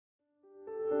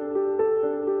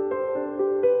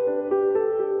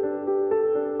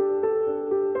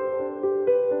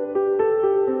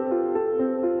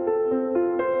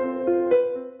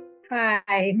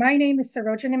Hi, my name is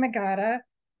Saroja Nimmaggada.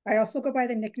 I also go by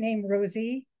the nickname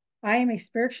Rosie. I am a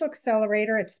spiritual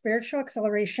accelerator at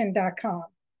spiritualacceleration.com.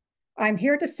 I'm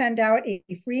here to send out a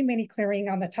free mini clearing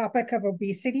on the topic of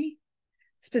obesity,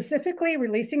 specifically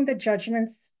releasing the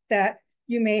judgments that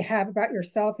you may have about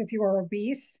yourself if you are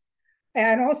obese,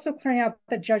 and also clearing out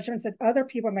the judgments that other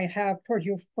people might have toward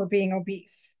you for being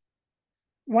obese.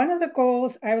 One of the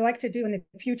goals I would like to do in the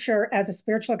future as a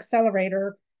spiritual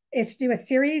accelerator is to do a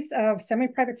series of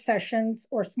semi-private sessions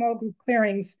or small group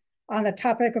clearings on the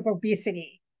topic of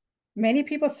obesity. Many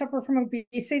people suffer from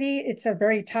obesity. It's a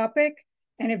varied topic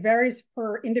and it varies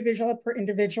per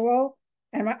individual.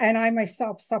 And I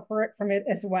myself suffer from it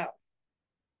as well.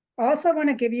 I also want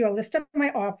to give you a list of my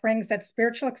offerings at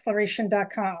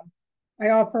spiritualacceleration.com. I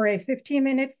offer a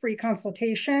 15-minute free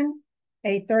consultation,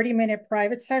 a 30-minute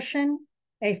private session,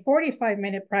 a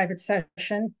 45-minute private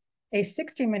session, a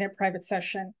 60-minute private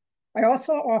session. I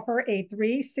also offer a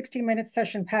 3 60-minute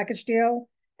session package deal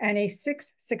and a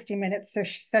 6 60-minute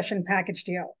session package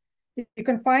deal. You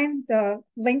can find the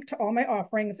link to all my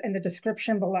offerings in the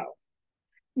description below.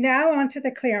 Now on to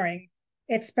the clearing.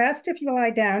 It's best if you lie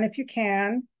down if you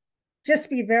can. Just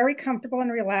be very comfortable and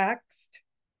relaxed.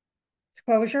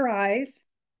 Close your eyes.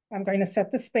 I'm going to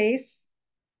set the space.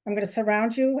 I'm going to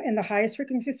surround you in the highest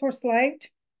frequency source light.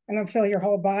 I'm going to fill your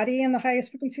whole body in the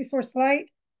highest frequency source light,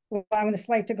 allowing this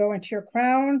light to go into your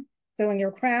crown, filling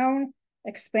your crown,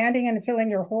 expanding and filling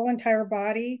your whole entire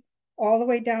body, all the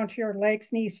way down to your legs,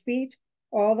 knees, feet,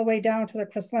 all the way down to the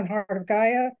crystalline heart of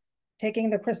Gaia, taking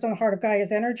the crystalline heart of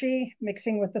Gaia's energy,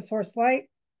 mixing with the source light,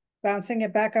 bouncing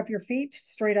it back up your feet,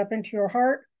 straight up into your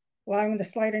heart, allowing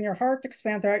this light in your heart to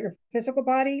expand throughout your physical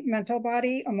body, mental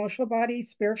body, emotional body,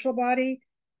 spiritual body,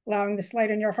 allowing this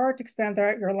light in your heart to expand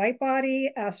throughout your light body,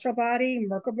 astral body,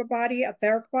 Merkaba body,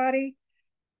 etheric body,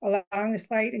 allowing this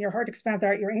light in your heart to expand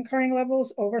throughout your incarnating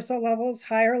levels, oversoul levels,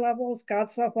 higher levels,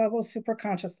 God self levels,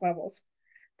 superconscious levels.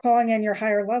 Calling in your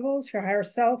higher levels, your higher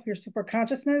self, your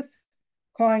superconsciousness,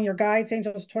 calling your guides,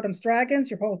 angels, totems,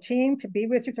 dragons, your whole team to be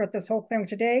with you throughout this whole clearing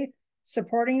today,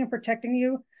 supporting and protecting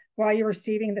you while you're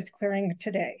receiving this clearing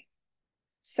today.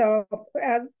 So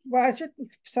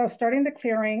starting the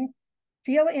clearing,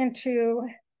 feel into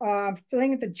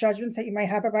feeling the judgments that you might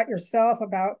have about yourself,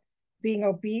 about being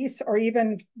obese or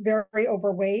even very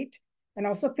overweight, and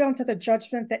also feel into the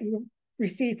judgment that you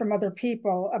receive from other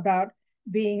people about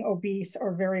being obese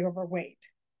or very overweight.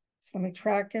 So let me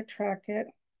track it,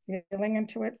 feeling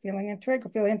into it, go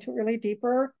feel into it really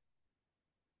deeper.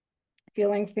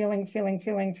 Feeling,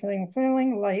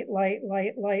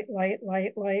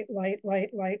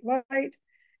 light.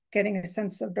 Getting a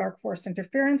sense of dark force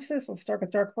interferences. Let's start with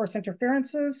dark force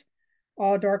interferences.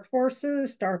 All dark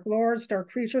forces, dark lords, dark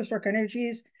creatures, dark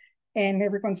energies, and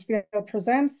everyone's field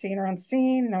present, seen or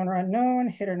unseen, known or unknown,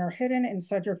 hidden or hidden,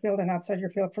 inside your field and outside your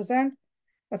field present.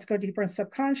 Let's go deeper in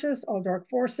subconscious. All dark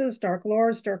forces, dark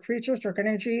lords, dark creatures, dark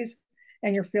energies,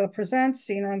 and your field present,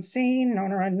 seen or unseen,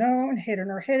 known or unknown, hidden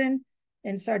or hidden,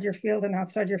 inside your field and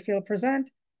outside your field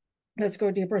present. Let's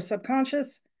go deeper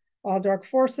subconscious. All dark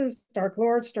forces, dark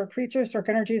lords, dark creatures, dark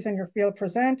energies in your field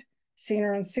present, seen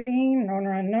or unseen, known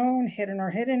or unknown, hidden or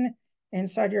hidden,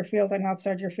 inside your field and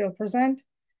outside your field present.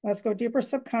 Let's go deeper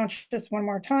subconscious one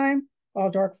more time.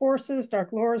 All dark forces,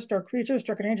 dark lords, dark creatures,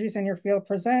 dark energies in your field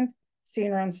present,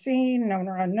 seen or unseen, known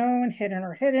or unknown, hidden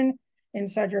or hidden,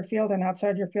 inside your field and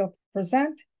outside your field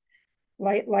present.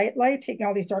 Light, taking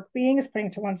all these dark beings,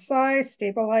 putting to one side,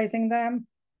 stabilizing them.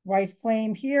 White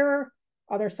flame here.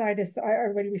 Other side is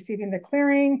everybody receiving the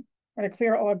clearing. We're going to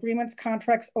clear all agreements,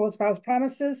 contracts, oaths, vows,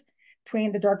 promises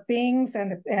between the dark beings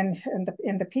and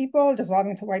the people,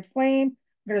 dissolving to white flame.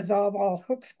 We're going to dissolve all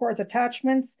hooks, cords,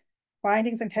 attachments,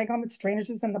 bindings, entanglements,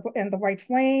 strainages in the white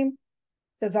flame.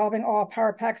 Dissolving all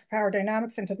power packs, power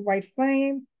dynamics into the white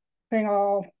flame. Putting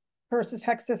all curses,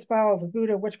 hexes, spells,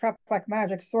 voodoo, witchcraft, black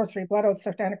magic, sorcery, blood oaths,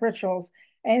 satanic rituals,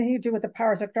 anything to do with the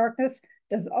powers of darkness,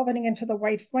 dissolving into the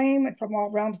white flame and from all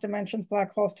realms, dimensions,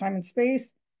 black holes, time and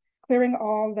space, clearing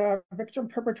all the victim,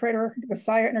 perpetrator,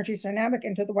 messiah energies dynamic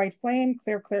into the white flame,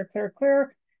 clear,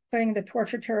 clearing the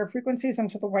torture, terror frequencies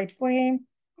into the white flame,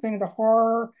 clearing the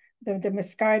horror, the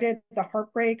misguided, the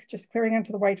heartbreak, just clearing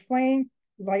into the white flame,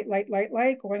 light,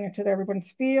 going into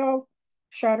everyone's field,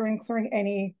 shattering, clearing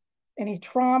any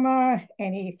trauma,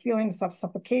 any feelings of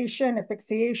suffocation,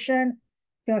 asphyxiation,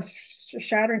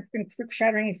 shattering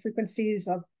frequencies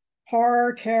of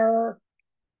horror, terror,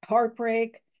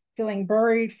 heartbreak, feeling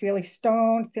buried, feeling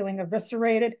stoned, feeling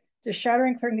eviscerated, just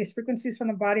shattering, clearing these frequencies from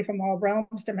the body from all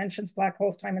realms, dimensions, black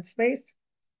holes, time and space.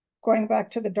 Going back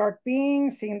to the dark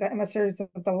being, seeing the emissaries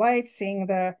of the light, seeing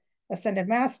the ascended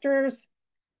masters,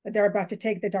 that they're about to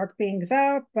take the dark beings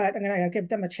out, but I'm going to give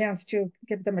them a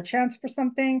chance for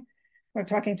something. We're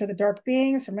talking to the dark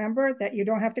beings. Remember that you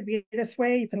don't have to be this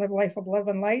way. You can live a life of love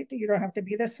and light. You don't have to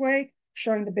be this way.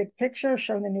 Showing the big picture,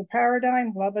 showing the new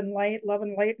paradigm, love and light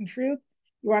and truth.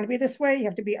 You want to be this way. You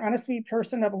have to be honest, be a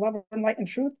person of love and light and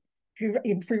truth.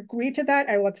 If you agree to that,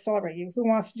 I will accelerate you. Who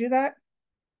wants to do that?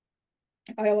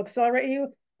 I will accelerate you.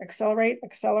 Accelerate,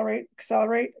 accelerate,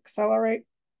 accelerate, accelerate,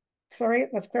 accelerate.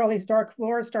 Let's clear all these dark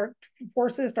floors, dark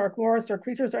forces, dark lores, dark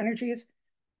creatures, energies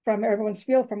from everyone's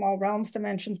field, from all realms,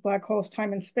 dimensions, black holes,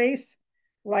 time and space.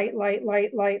 Light, light,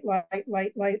 light, light, light,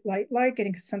 light, light, light, light,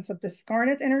 getting a sense of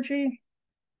discarnate energy.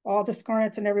 All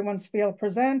discarnates in everyone's field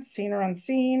present, seen or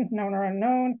unseen, known or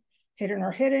unknown, hidden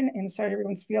or hidden, inside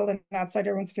everyone's field and outside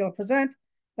everyone's field present.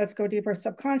 Let's go deeper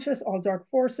subconscious, all dark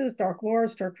forces, dark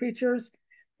lores, dark creatures,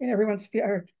 in everyone's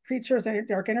creatures and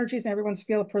dark energies in everyone's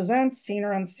field present, seen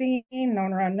or unseen,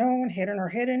 known or unknown, hidden or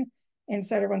hidden,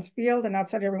 inside everyone's field and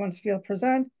outside everyone's field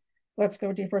present. Let's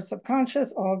go deeper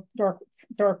subconscious, all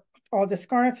all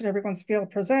discarnates in everyone's field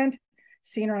present,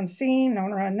 seen or unseen,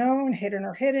 known or unknown, hidden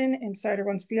or hidden, inside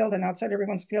everyone's field and outside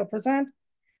everyone's field present.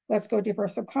 Let's go deeper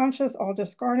subconscious, all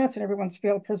discarnates in everyone's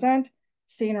field present,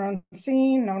 seen or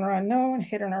unseen, known or unknown,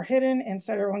 hidden or hidden,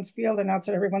 inside everyone's field and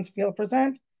outside everyone's field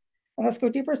present. And let's go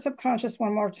deeper subconscious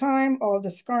one more time, all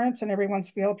discarnates in everyone's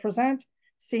field present,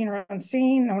 seen or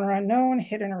unseen, known or unknown,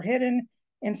 hidden or hidden,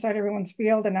 inside everyone's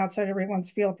field and outside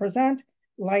everyone's field present.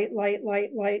 Light, light,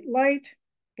 light, light, light,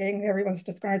 getting everyone's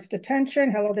discarnates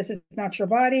attention. Hello, this is not your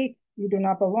body. You do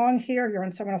not belong here. You're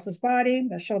in someone else's body.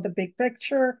 Let's show the big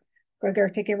picture. We're going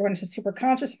to take everyone into super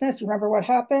consciousness. You remember what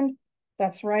happened?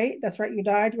 That's right. That's right. You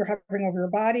died. You're hovering over your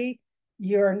body.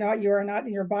 You are not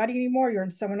in your body anymore. You're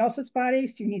in someone else's body.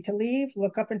 So you need to leave.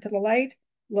 Look up into the light.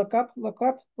 Look up, look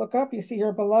up, look up. You see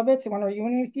your beloveds. They want to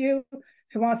reunion with you.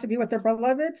 Who wants to be with their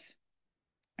beloveds?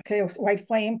 Okay, white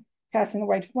flame, passing the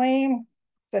white flame,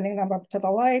 sending them up to the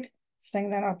light,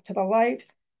 sending them up to the light,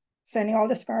 sending all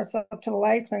discarnates up to the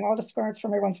light, clearing all discarnates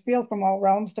from everyone's field, from all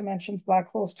realms, dimensions, black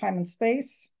holes, time and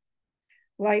space.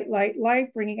 Light, light,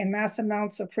 light, bringing in mass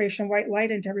amounts of creation white light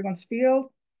into everyone's field,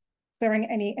 clearing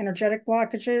any energetic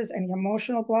blockages, any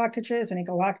emotional blockages, any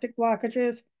galactic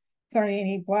blockages, clearing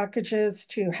any blockages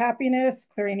to happiness,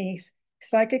 clearing any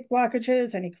psychic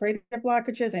blockages, any creative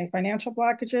blockages, any financial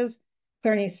blockages,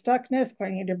 clearing any stuckness,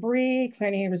 clearing any debris,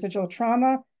 clearing any residual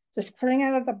trauma, just clearing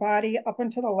out of the body up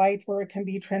into the light where it can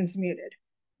be transmuted,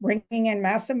 bringing in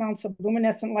mass amounts of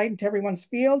luminescent light into everyone's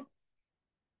field,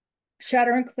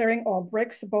 shattering, clearing all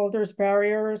bricks, boulders,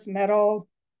 barriers, metal,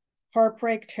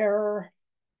 heartbreak, terror,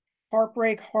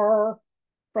 horror,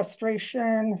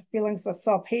 frustration, feelings of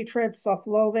self-hatred,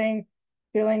 self-loathing,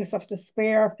 feelings of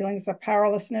despair, feelings of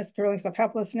powerlessness, feelings of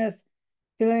helplessness,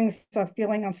 feelings of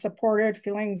feeling unsupported,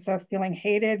 feelings of feeling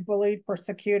hated, bullied,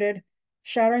 persecuted,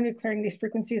 shattering and clearing these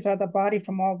frequencies out of the body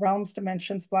from all realms,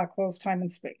 dimensions, black holes, time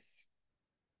and space.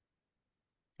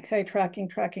 Okay, tracking,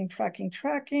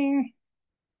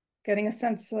 getting a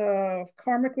sense of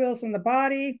karmic wheels in the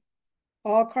body.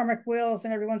 All karmic wheels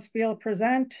in everyone's field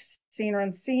present, seen or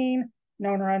unseen,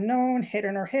 known or unknown,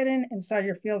 hidden or hidden, inside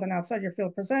your field and outside your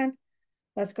field present.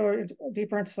 Let's go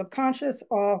deeper into subconscious.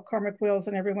 All karmic wheels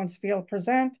in everyone's field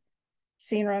present,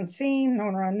 seen or unseen,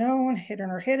 known or unknown,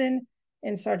 hidden or hidden,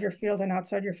 inside your field and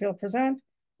outside your field present.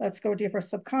 Let's go deeper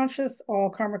subconscious. All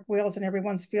karmic wheels in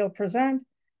everyone's field present,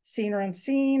 seen or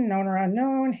unseen, known or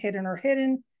unknown, hidden or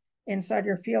hidden, inside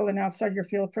your field and outside your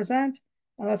field present.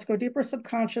 And let's go deeper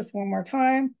subconscious one more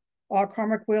time. All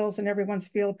karmic wheels in everyone's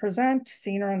field present,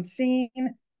 seen or unseen,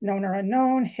 known or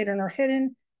unknown, hidden or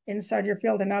hidden, inside your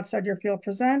field and outside your field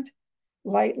present.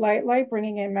 Light, light, light,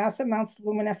 bringing in massive amounts of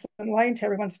luminescent light into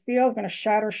everyone's field. I'm going to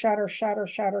shatter, shatter, shatter,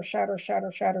 shatter, shatter, shatter,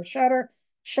 shatter, shatter,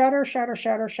 shatter, shatter,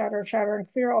 shatter, shatter, shatter, and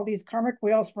clear all these karmic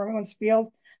wheels from everyone's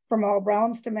field, from all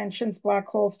realms, dimensions, black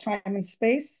holes, time, and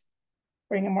space.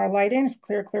 Bringing more light in.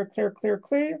 Clear, clear, clear, clear,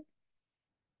 clear.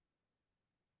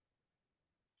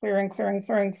 Clearing, clearing,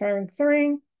 clearing, clearing,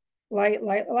 clearing. Light,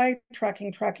 light, light.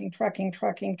 Tracking, tracking, tracking,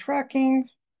 tracking, tracking.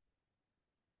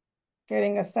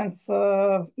 Getting a sense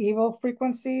of evil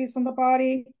frequencies in the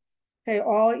body. Okay,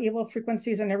 all evil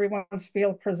frequencies in everyone's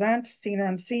field present, seen or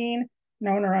unseen,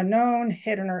 known or unknown,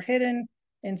 hidden or hidden,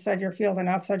 inside your field and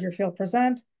outside your field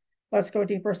present. Let's go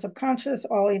deeper subconscious.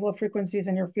 All evil frequencies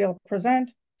in your field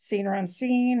present, seen or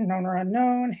unseen, known or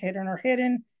unknown, hidden or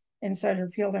hidden, inside your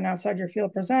field and outside your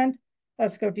field present.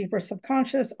 Let's go deeper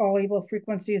subconscious. All evil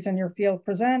frequencies in your field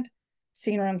present,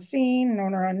 seen or unseen,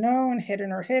 known or unknown,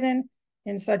 hidden or hidden,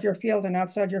 inside your field and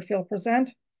outside your field present.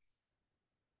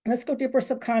 Let's go deeper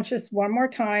subconscious one more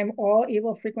time. All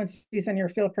evil frequencies in your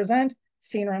field present,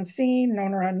 seen or unseen,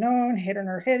 known or unknown, hidden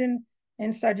or hidden,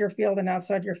 inside your field and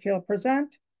outside your field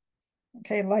present.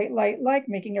 Okay, light, light, light,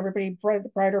 making everybody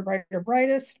brighter, brighter,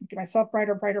 brightest, making myself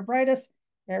brighter, brighter, brightest,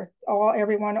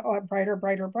 everyone brighter,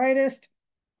 brighter, brightest,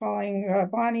 calling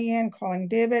Bonnie in, calling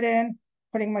David in,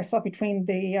 putting myself between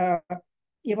the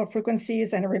evil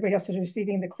frequencies and everybody else is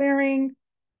receiving the clearing.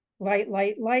 Light,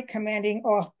 light, light, commanding,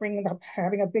 bringing up,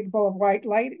 having a big bowl of white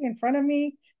light in front of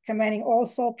me, commanding all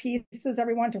soul pieces,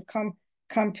 everyone to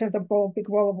come to the big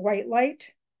bowl of white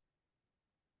light,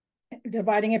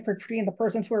 dividing it between the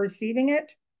persons who are receiving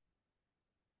it.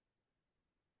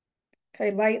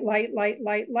 Okay, light, light, light,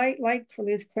 light, light, light,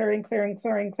 please clearing, clearing,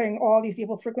 clearing, clearing all these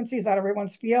evil frequencies out of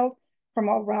everyone's field from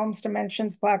all realms,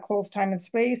 dimensions, black holes, time and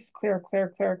space. Clear,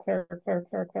 clear, clear, clear, clear,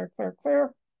 clear, clear, clear,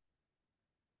 clear.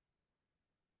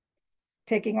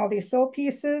 Taking all these soul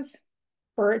pieces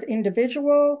per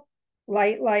individual,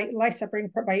 light, light, light,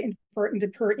 separating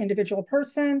per individual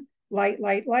person, light,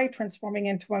 light, light, transforming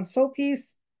into one soul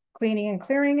piece, cleaning and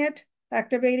clearing it,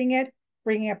 activating it,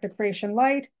 bringing up to creation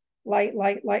light, light,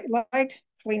 light, light, light,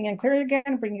 cleaning and clearing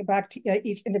again, bringing it back to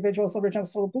each individual's original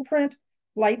soul blueprint,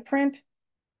 light print,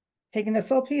 taking the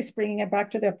soul piece, bringing it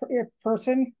back to the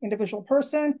person, individual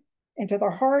person, into the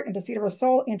heart, into the seat of her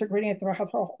soul, integrating it throughout her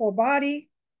whole body,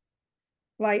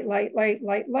 light, light, light,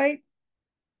 light, light,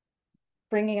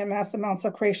 bringing in mass amounts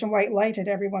of creation white light into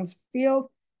everyone's field,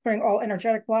 clearing all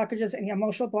energetic blockages, any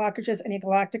emotional blockages, any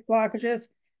galactic blockages,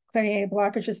 clearing any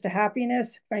blockages to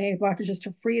happiness, clearing any blockages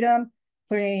to freedom,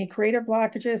 clearing any creative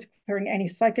blockages, clearing any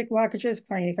psychic blockages,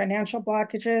 clearing any financial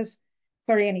blockages,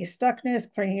 clearing any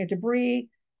stuckness, clearing any debris,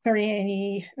 clearing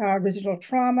any residual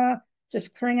trauma,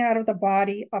 just clearing out of the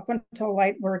body up until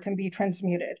light where it can be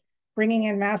transmuted, bringing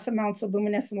in mass amounts of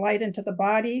luminescent light into the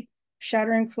body,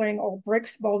 shattering, clearing all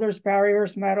bricks, boulders,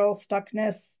 barriers, metal,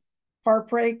 stuckness,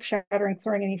 heartbreak, shattering,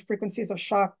 clearing any frequencies of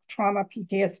shock, trauma,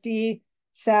 PTSD,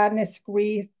 sadness,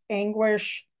 grief,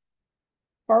 anguish,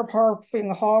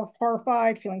 feeling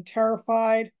horrified, feeling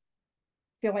terrified,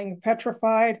 feeling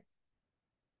petrified,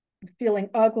 feeling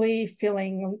ugly,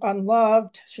 feeling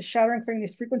unloved, just shattering, clearing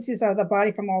these frequencies out of the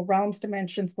body from all realms,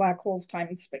 dimensions, black holes, time,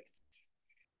 and space.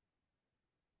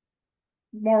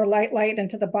 More light, light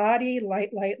into the body,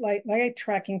 light, light, light, light,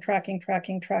 tracking, tracking,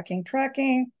 tracking, tracking,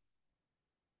 tracking,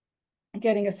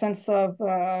 getting a sense of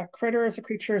critters or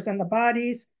creatures in the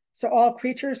bodies. So all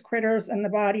creatures, critters in the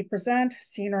body present,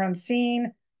 seen or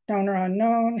unseen, known or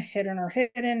unknown, hidden or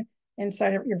hidden,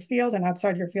 inside of your field and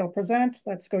outside your field present.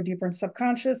 Let's go deeper in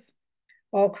subconscious.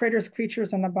 All critters,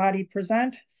 creatures in the body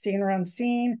present, seen or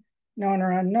unseen, known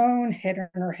or unknown, hidden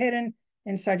or hidden,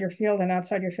 inside your field and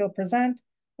outside your field present.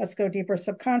 Let's go deeper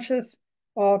subconscious.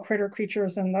 All critter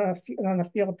creatures in the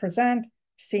field present,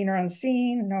 seen or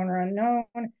unseen, known or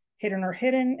unknown, hidden or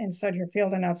hidden, inside your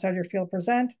field and outside your field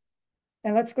present.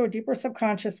 And let's go deeper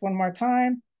subconscious one more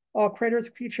time. All critters,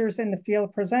 creatures in the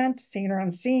field present, seen or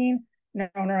unseen, known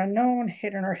or unknown,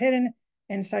 hidden or hidden,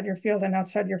 inside your field and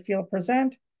outside your field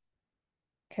present.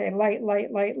 Okay, light,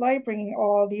 light, light, light, bringing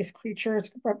all these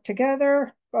creatures up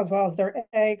together, as well as their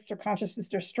eggs, their consciousness,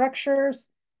 their structures.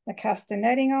 I cast a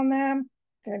netting on them.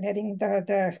 They're netting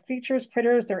the creatures,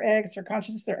 critters, their eggs, their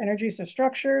consciousness, their energies, their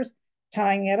structures,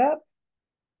 tying it up,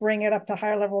 bring it up to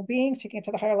higher level beings, taking it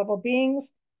to the higher level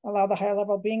beings, allow the higher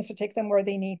level beings to take them where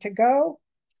they need to go,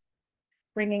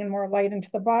 bringing in more light into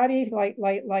the body, light,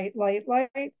 light, light, light,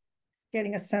 light,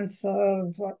 getting a sense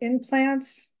of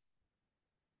implants.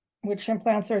 Which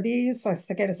implants are these? So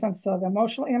to get a sense of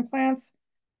emotional implants.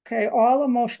 Okay, all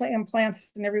emotional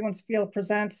implants in everyone's field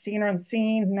present, seen or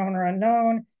unseen, known or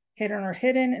unknown, hidden or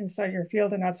hidden, inside your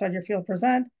field and outside your field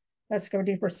present. Let's go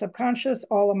deeper subconscious.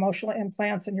 All emotional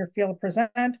implants in your field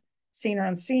present, seen or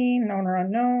unseen, known or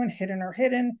unknown, hidden or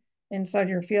hidden, inside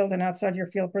your field and outside your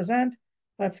field present.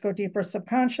 Let's go deeper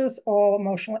subconscious. All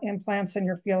emotional implants in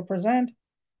your field present,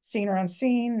 seen or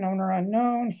unseen, known or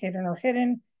unknown, hidden or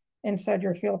hidden, inside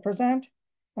your field present.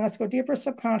 And let's go deeper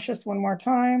subconscious one more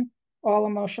time. All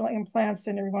emotional implants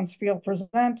in everyone's field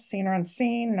present, seen or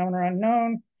unseen, known or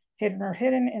unknown, hidden or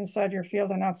hidden, inside your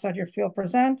field and outside your field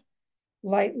present.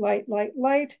 Light, light, light,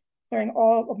 light, clearing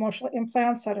all emotional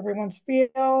implants out of everyone's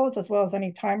field, as well as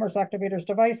any timers, activators,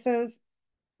 devices,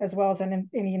 as well as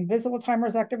any invisible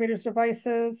timers, activators,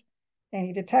 devices,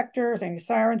 any detectors, any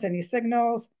sirens, any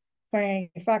signals,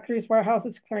 clearing any factories,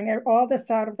 warehouses, clearing all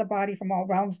this out of the body from all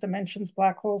realms, dimensions,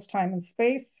 black holes, time, and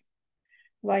space.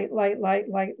 Light, light, light,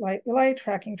 light, light, light,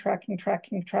 tracking, tracking,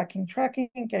 tracking, tracking, tracking,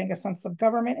 getting a sense of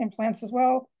government implants as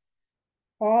well.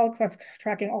 That's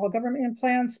tracking all government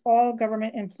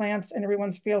implants in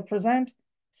everyone's field present,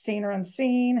 seen or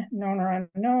unseen, known or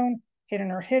unknown, hidden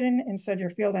or hidden, inside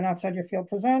your field and outside your field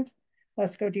present.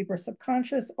 Let's go deeper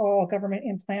subconscious, all government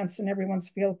implants in everyone's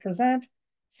field present,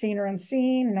 seen or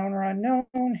unseen, known or unknown,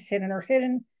 hidden or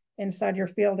hidden, inside your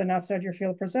field and outside your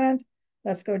field present.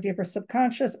 Let's go deeper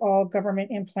subconscious, all government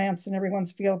implants in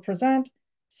everyone's field present,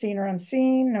 seen or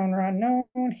unseen, known or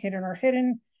unknown, hidden or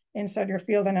hidden, inside your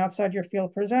field and outside your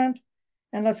field present.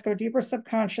 And let's go deeper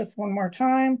subconscious one more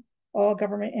time, all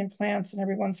government implants in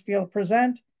everyone's field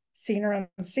present, seen or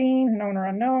unseen, known or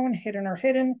unknown, hidden or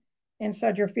hidden,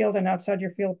 inside your field and outside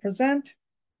your field present.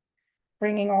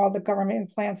 Bringing all the government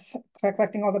implants,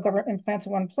 collecting all the government implants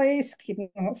in one place, keeping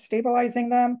them, stabilizing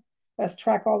them. Let's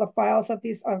track all the files of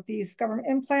these government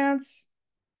implants.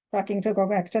 Tracking to go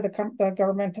back to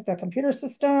the computer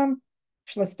system.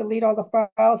 Let's delete all the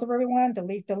files of everyone.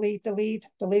 Delete, delete, delete.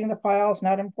 Deleting the files,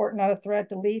 not important, not a threat.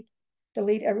 Delete,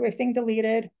 delete everything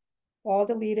deleted. All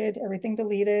deleted, everything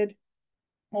deleted.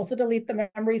 Also delete the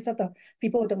memories of the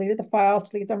people who deleted the files.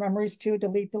 Delete their memories too.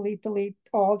 Delete, delete, delete.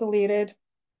 All deleted.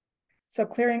 So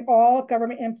clearing all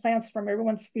government implants from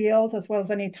everyone's field, as well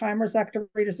as any timers,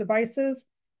 activators, devices,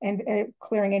 and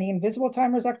clearing any invisible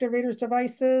timers, activators,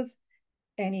 devices,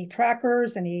 any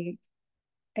trackers, any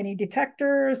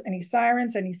detectors, any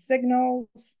sirens, any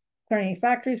signals, clearing any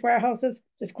factories, warehouses,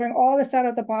 just clearing all this out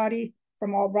of the body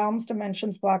from all realms,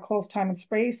 dimensions, black holes, time and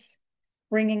space,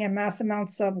 bringing in mass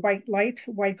amounts of white light,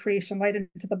 white creation light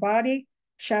into the body,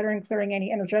 shattering, clearing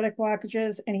any energetic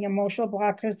blockages, any emotional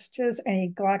blockages, any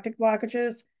galactic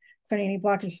blockages, clearing any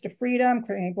blockages to freedom,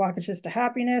 clearing any blockages to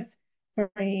happiness, clearing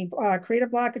any creative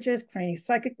blockages, clearing any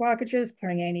psychic blockages,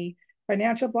 clearing any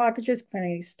financial blockages,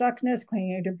 clearing any stuckness,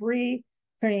 clearing any debris,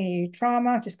 clearing any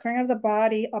trauma, just clearing out of the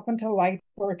body up until light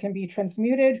where it can be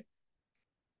transmuted,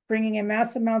 bringing in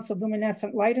mass amounts of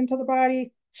luminescent light into the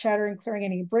body, shattering, clearing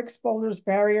any bricks, boulders,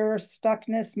 barriers,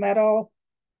 stuckness, metal,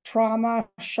 trauma,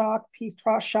 shock,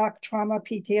 trauma,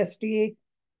 PTSD,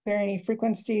 clearing any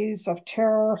frequencies of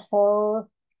terror, horror,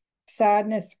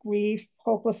 sadness, grief,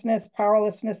 hopelessness,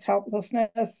 powerlessness,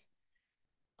 helplessness,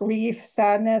 grief,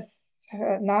 sadness,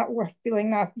 not worth feeling,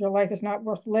 not your life is not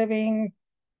worth living,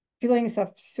 feelings of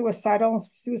suicidal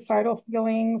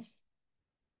feelings,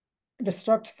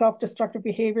 self-destructive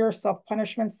behavior,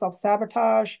 self-punishment,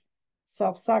 self-sabotage,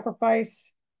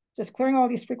 self-sacrifice, just clearing all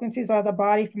these frequencies out of the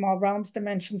body from all realms,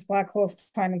 dimensions, black holes,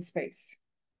 time and space.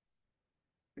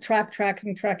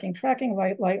 Tracking,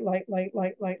 light, light, light, light,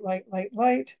 light, light, light, light,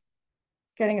 light.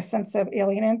 Getting a sense of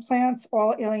alien implants,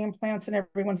 all alien implants in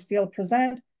everyone's field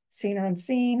present, seen or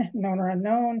unseen, known or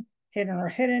unknown, hidden or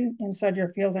hidden, inside your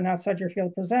field and outside your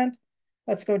field present.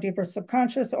 Let's go deeper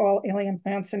subconscious, all alien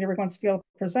implants in everyone's field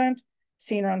present,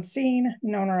 seen or unseen,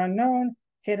 known or unknown,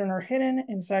 hidden or hidden,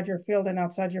 inside your field and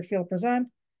outside your field present.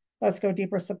 Let's go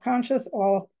deeper subconscious,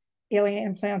 all alien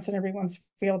implants in everyone's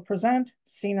field present,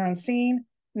 seen or unseen,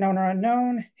 known or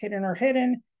unknown, hidden or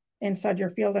hidden, inside your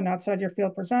field and outside your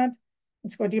field present.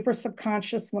 Let's go deeper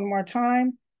subconscious one more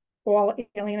time. All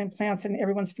alien implants in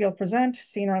everyone's field present,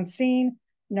 seen or unseen,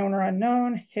 known or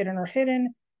unknown, hidden or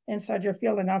hidden, inside your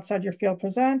field and outside your field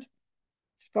present.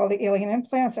 Just all the alien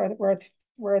implants,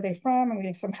 where are they from? I'm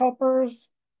getting some helpers.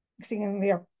 Seeing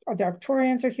the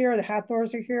Arcturians are here, the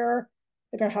Hathors are here.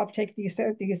 They're going to help take these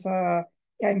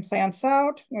implants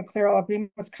out. I'm going to clear all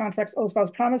agreements, contracts, oaths, vows,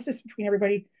 promises between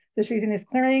everybody that's reading this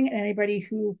clearing and anybody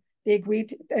who they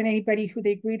agreed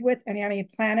with, any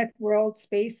planet, world,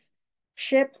 space,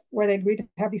 ship, where they agreed to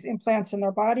have these implants in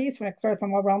their bodies. We're going to clear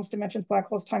from all realms, dimensions, black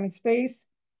holes, time and space,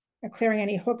 and clearing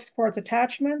any hooks, cords,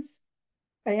 attachments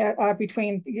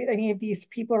between any of these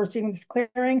people receiving this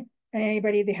clearing and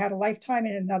anybody they had a lifetime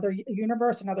in another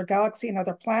universe, another galaxy,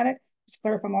 another planet. Just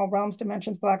clear from all realms,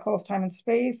 dimensions, black holes, time and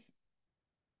space.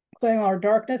 Clearing our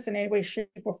darkness in any way, shape,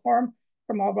 or form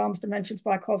from all realms, dimensions,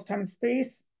 black holes, time and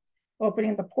space.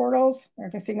 Opening the portals,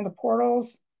 we're seeing the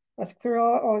portals. Let's clear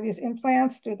all of these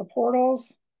implants through the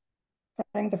portals.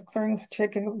 Clearing the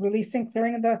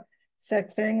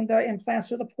implants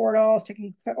through the portals,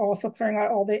 also clearing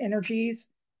out all the energies,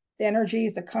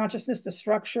 the consciousness, the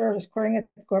structure, just clearing it,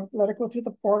 let it go through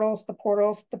the portals,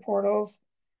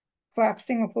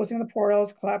 collapsing and closing the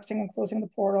portals, collapsing and closing the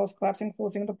portals, collapsing and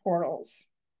closing the portals.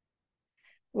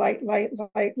 Light, light,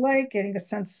 light, light, getting a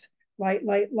sense, light,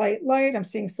 light, light, light. I'm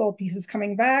seeing soul pieces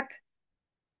coming back.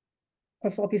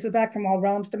 Soul pieces back from all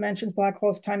realms, dimensions, black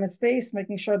holes, time and space,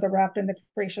 making sure they're wrapped in the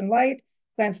creation light,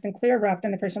 cleansed and clear, wrapped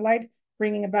in the creation light,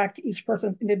 bringing it back to each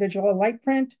person's individual light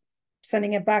print,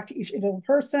 sending it back to each individual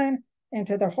person,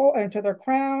 into their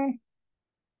crown,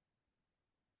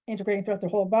 integrating throughout their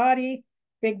whole body,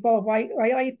 big ball of white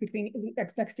light between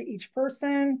next to each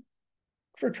person,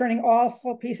 returning all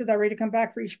soul pieces that are ready to come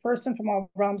back for each person from all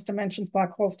realms, dimensions,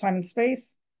 black holes, time, and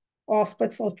space. All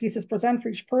split soul pieces present for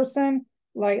each person.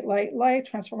 Light, light, light,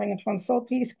 transforming into one soul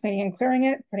piece, cleaning and clearing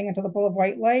it, putting into the bowl of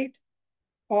white light.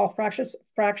 All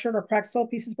fractured or cracked soul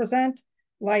pieces present.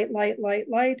 Light, light, light,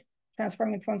 light,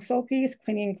 transforming into one soul piece,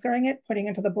 cleaning and clearing it, putting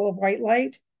into the bowl of white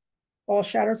light. All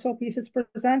shattered soul pieces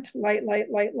present. Light,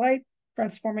 light, light, light,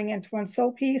 transforming into one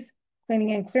soul piece,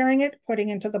 cleaning and clearing it, putting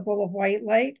into the bowl of white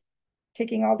light.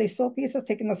 Taking all these soul pieces,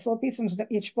 taking the soul piece into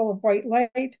each bowl of white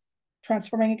light,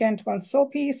 transforming again to one soul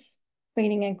piece,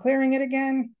 cleaning and clearing it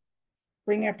again,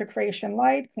 bringing it up to creation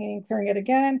light, cleaning and clearing it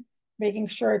again, making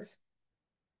sure it's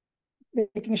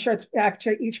back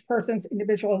to each person's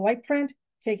individual light print,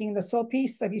 taking the soul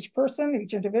piece of each person,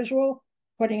 each individual,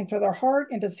 putting it into their heart,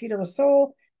 into the seat of the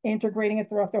soul, integrating it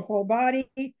throughout their whole body,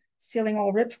 sealing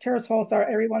all rips, tears, holes throughout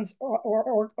everyone's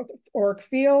auric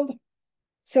field,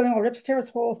 sealing all rips, tears,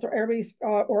 holes through everybody's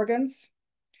organs,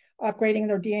 upgrading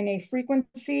their DNA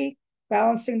frequency,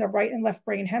 balancing the right and left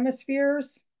brain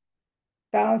hemispheres,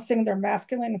 balancing their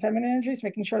masculine and feminine energies,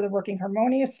 making sure they're working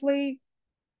harmoniously,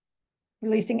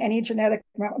 releasing any genetic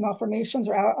malformations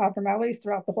or abnormalities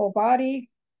throughout the whole body,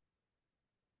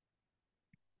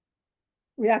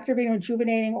 reactivating and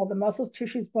rejuvenating all the muscles,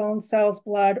 tissues, bones, cells,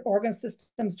 blood, organ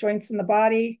systems, joints in the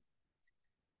body,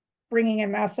 bringing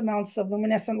in mass amounts of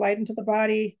luminescent light into the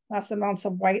body, mass amounts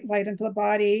of white light into the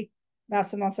body,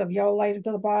 mass amounts of yellow light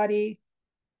into the body,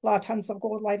 tons of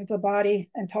gold light into the body,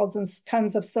 and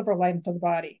tons of silver light into the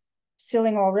body.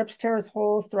 Sealing all rips, tears,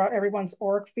 holes throughout everyone's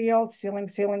auric field, sealing,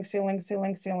 sealing, sealing,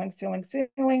 sealing, sealing, sealing,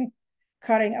 sealing,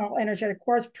 cutting all energetic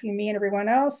cords between me and everyone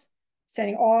else,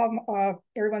 sending all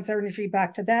everyone's energy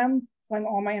back to them, pulling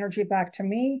all my energy back to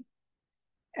me.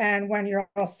 And when you're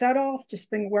all settled, just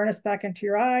bring awareness back into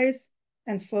your eyes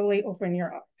and slowly open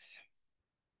your eyes.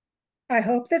 I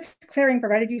hope this clearing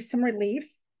provided you some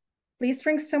relief. Please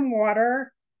drink some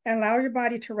water and allow your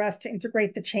body to rest to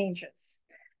integrate the changes.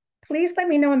 Please let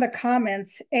me know in the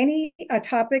comments any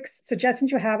topics,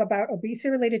 suggestions you have about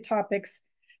obesity-related topics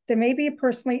that may be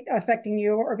personally affecting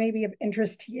you or may be of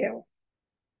interest to you.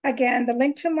 Again, the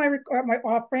link to my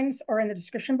offerings are in the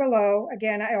description below.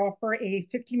 Again, I offer a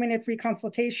 50-minute free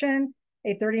consultation,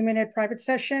 a 30-minute private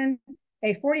session,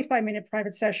 a 45-minute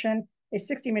private session, a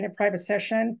 60-minute private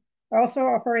session. I also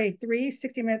offer a 3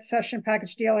 60-minute session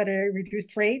package deal at a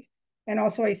reduced rate, and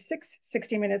also a 6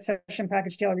 60-minute session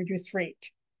package deal at a reduced rate.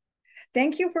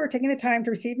 Thank you for taking the time to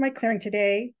receive my clearing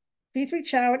today. Please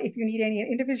reach out if you need any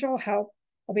individual help.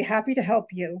 I'll be happy to help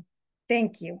you.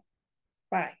 Thank you.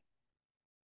 Bye.